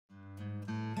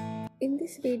In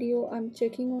this video, I'm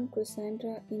checking on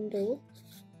Crossandra indoor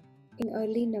in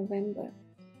early November.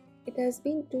 It has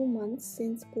been 2 months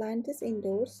since plant is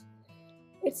indoors.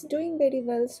 It's doing very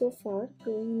well so far,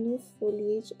 growing new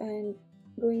foliage and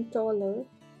growing taller,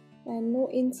 and no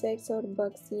insects or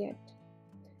bugs yet.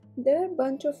 There are a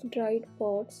bunch of dried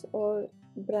pods or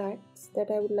bracts that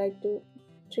I would like to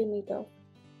trim it off.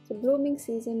 So blooming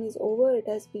season is over. It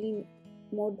has been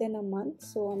more than a month,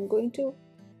 so I'm going to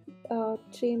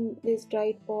trim these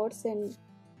dried pods and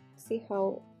see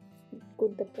how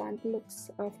good the plant looks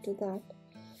after that.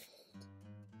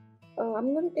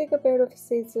 I'm going to take a pair of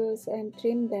scissors and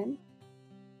trim them.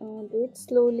 Do it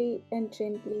slowly and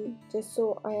gently just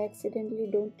so I accidentally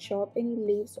don't chop any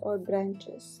leaves or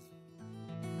branches.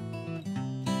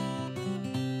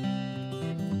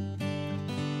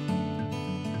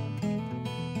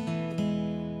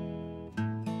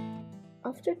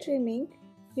 After trimming,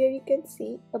 here you can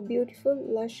see a beautiful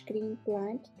lush green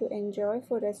plant to enjoy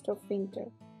for rest of winter.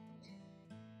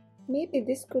 Maybe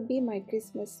this could be my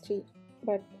Christmas tree,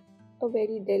 but a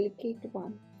very delicate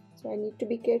one, so I need to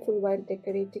be careful while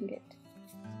decorating it.